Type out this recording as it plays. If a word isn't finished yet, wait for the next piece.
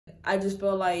I just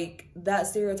feel like that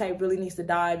stereotype really needs to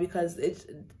die because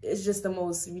it's just the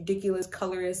most ridiculous,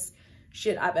 colorist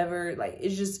shit I've ever, like,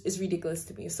 it's ridiculous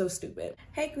to me. It's so stupid.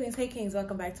 Hey queens, hey kings,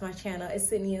 welcome back to my channel. It's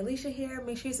Sydney and Alicia here.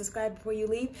 Make sure you subscribe before you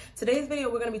leave. Today's video,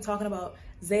 we're going to be talking about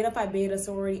Zeta Phi Beta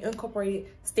sorority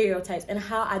incorporated stereotypes and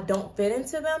how I don't fit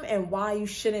into them and why you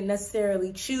shouldn't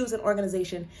necessarily choose an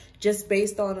organization just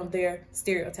based on their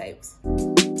stereotypes.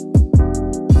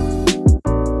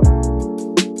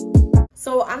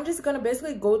 So I'm just gonna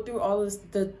basically go through all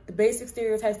of the basic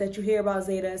stereotypes that you hear about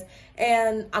Zetas,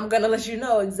 and I'm gonna let you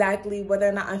know exactly whether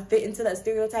or not I fit into that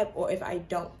stereotype or if I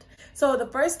don't. So the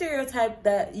first stereotype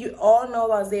that you all know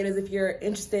about Zetas, if you're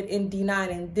interested in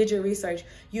D9 and did your research,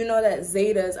 you know that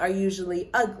Zetas are usually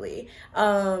ugly.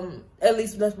 At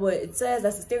least that's what it says.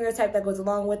 That's the stereotype that goes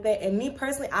along with it. And me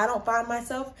personally, I don't find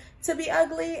myself to be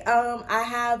ugly. I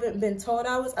haven't been told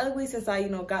I was ugly since I,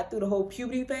 got through the whole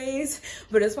puberty phase.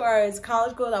 But as far as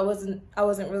college goes, I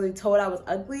wasn't really told I was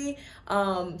ugly.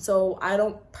 So I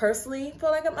don't personally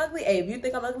feel like I'm ugly. Hey, if you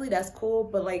think I'm ugly, that's cool.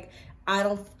 But like, I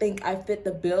don't think I fit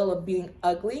the bill of being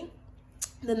ugly.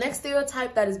 The next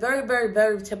stereotype that is very, very,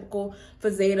 very typical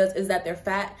for Zetas is that they're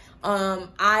fat.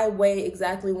 I weigh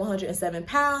exactly 107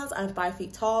 pounds. I'm 5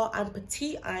 feet tall. I'm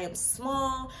petite. I am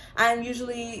small. I'm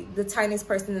usually the tiniest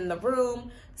person in the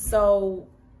room. So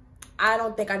I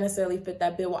don't think I necessarily fit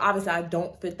that bill. Well, obviously I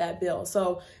don't fit that bill.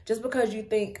 So just because you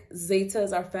think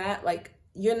Zetas are fat, like,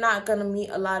 you're not going to meet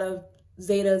a lot of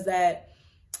Zetas that...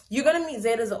 You're going to meet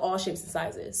Zetas of all shapes and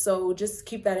sizes. So just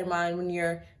keep that in mind when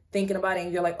you're thinking about it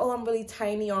and you're like, oh, I'm really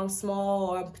tiny or I'm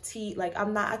small or I'm petite. Like,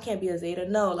 I can't be a Zeta.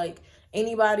 No, like,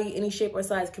 anybody, any shape or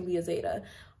size can be a Zeta.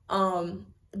 The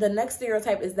next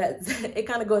stereotype is that it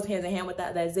kind of goes hand in hand with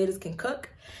that Zetas can cook.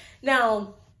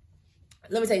 Now,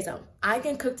 let me tell you something. I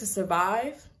can cook to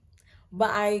survive, but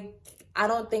I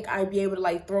don't think I'd be able to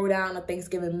like throw down a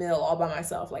Thanksgiving meal all by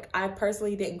myself. Like, I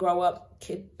personally didn't grow up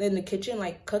in the kitchen,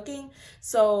 like cooking.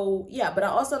 So yeah, but I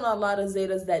also know a lot of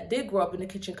Zetas that did grow up in the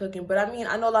kitchen cooking. But I mean,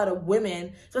 I know a lot of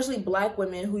women, especially Black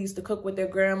women, who used to cook with their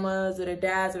grandmas or their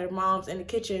dads or their moms in the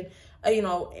kitchen,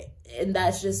 and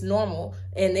that's just normal.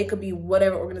 And they could be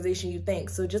whatever organization you think.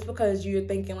 So just because you're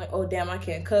thinking like, oh damn, I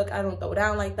can't cook, I don't throw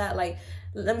down like that. Like,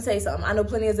 let me tell you something. I know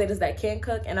plenty of Zetas that can't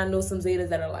cook, and I know some Zetas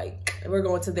that are like, we're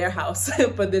going to their house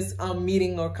for this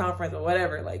meeting or conference or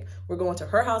whatever. Like, we're going to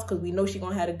her house because we know she's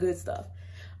gonna have the good stuff.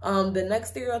 The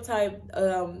next stereotype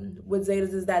with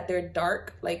Zetas is that they're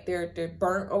dark, like they're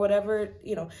burnt or whatever,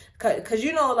 because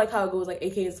like how it goes, like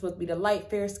AK is supposed to be the light,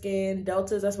 fair skin,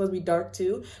 Deltas are supposed to be dark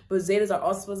too, but Zetas are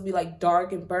also supposed to be like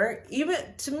dark and burnt. Even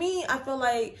to me, I feel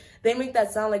like they make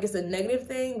that sound like it's a negative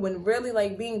thing when really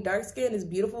like being dark skinned is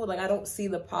beautiful. Like, I don't see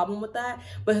the problem with that,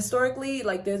 but historically,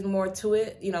 like, there's more to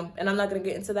it, and I'm not gonna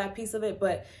get into that piece of it,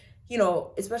 but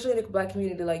especially in the Black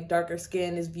community, like, darker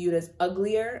skin is viewed as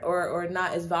uglier or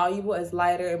not as valuable as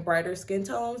lighter and brighter skin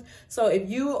tones. So if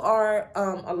you are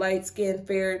a light-skinned,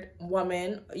 fair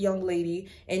woman, young lady,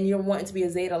 and you're wanting to be a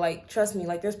Zeta, like, trust me,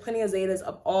 like, there's plenty of Zetas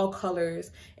of all colors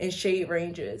and shade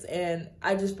ranges. And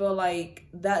I just feel like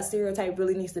that stereotype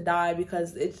really needs to die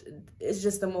because it's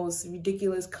just the most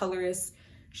ridiculous, colorist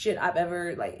shit I've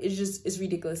ever, like, it's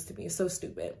ridiculous to me. It's so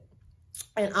stupid.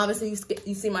 And obviously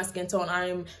you see my skin tone.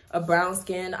 I'm a brown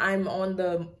skin. I'm on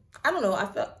the, I don't know, I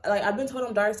feel like I've been told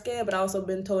I'm dark skin, but I also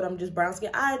been told I'm just brown skin.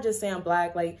 I just say I'm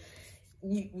Black. Like,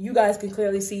 you guys can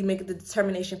clearly see, make the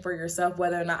determination for yourself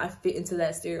whether or not I fit into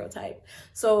that stereotype.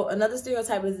 So another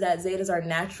stereotype is that Zetas are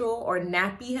natural or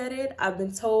nappy headed. I've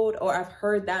been told, or I've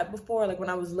heard that before, like when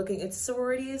I was looking into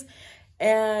sororities.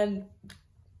 And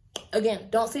again,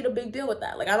 don't see the big deal with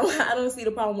that. Like, I don't see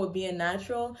the problem with being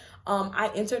natural.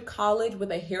 I entered college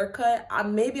with a haircut.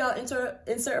 Maybe I'll insert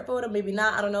a photo, maybe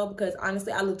not. I don't know, because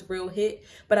honestly, I looked real hit.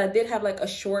 But I did have like a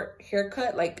short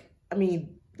haircut,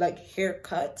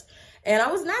 haircut. And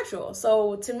I was natural.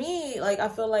 So to me, like, I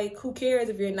feel like who cares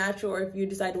if you're natural or if you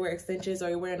decide to wear extensions or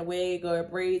you're wearing a wig or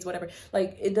braids, whatever.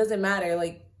 Like, it doesn't matter.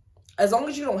 Like, as long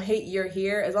as you don't hate your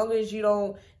hair, as long as you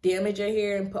don't damage your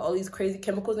hair and put all these crazy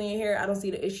chemicals in your hair, I don't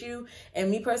see the issue.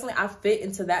 And me personally, I fit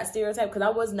into that stereotype because I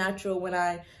was natural when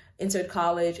I entered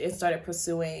college and started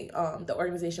pursuing the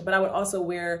organization. But I would also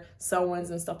wear sew-ins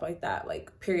and stuff like that,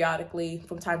 like, periodically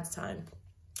from time to time.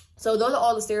 So those are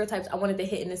all the stereotypes I wanted to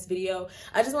hit in this video.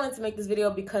 I just wanted to make this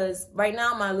video because right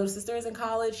now my little sister is in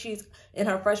college. She's in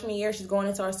her freshman year. She's going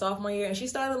into her sophomore year, and she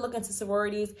started looking into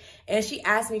sororities, and she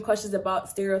asked me questions about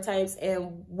stereotypes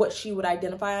and what she would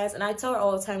identify as. And I tell her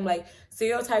all the time, like,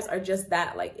 stereotypes are just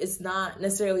that. Like, it's not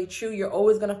necessarily true. You're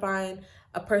always going to find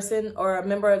a person or a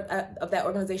member of that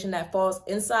organization that falls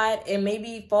inside and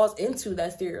maybe falls into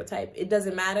that stereotype. It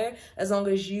doesn't matter as long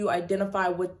as you identify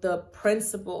with the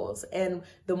principles and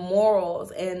the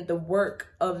morals and the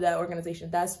work of that organization.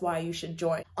 That's why you should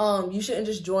join. You shouldn't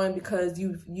just join because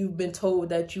you've been told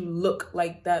that you look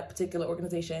like that particular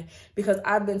organization, because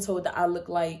I've been told that I don't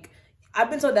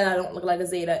look like a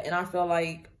Zeta, and I feel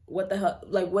like, what the hell,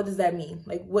 like, what does that mean?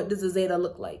 Like, what does a Zeta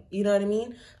look like? You know what I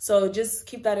mean? So just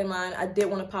keep that in mind. I did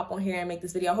want to pop on here and make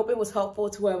this video. I hope it was helpful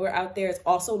to whoever out there is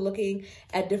also looking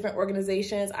at different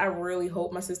organizations. I really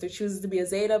hope my sister chooses to be a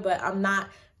Zeta, but I'm not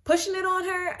pushing it on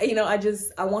her. You know,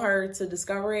 I want her to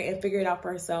discover it and figure it out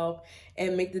for herself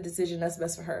and make the decision that's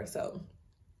best for her. So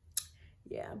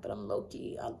yeah, but I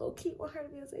low-key want her to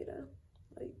be a Zeta.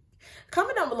 Like,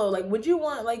 comment down below, like, would you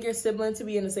want like your sibling to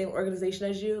be in the same organization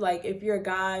as you? Like, if you're a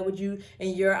guy, would you,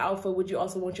 and you're alpha, would you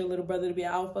also want your little brother to be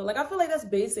an alpha? Like, I feel like that's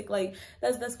basic. Like,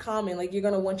 that's common. Like, you're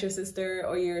gonna want your sister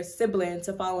or your sibling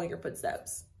to follow in your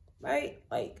footsteps, right?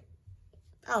 Like,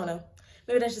 I don't know,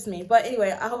 maybe that's just me. But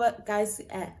anyway, I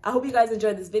hope you guys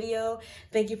enjoyed this video.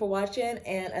 Thank you for watching,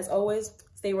 and as always,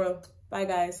 stay real. Bye,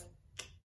 guys.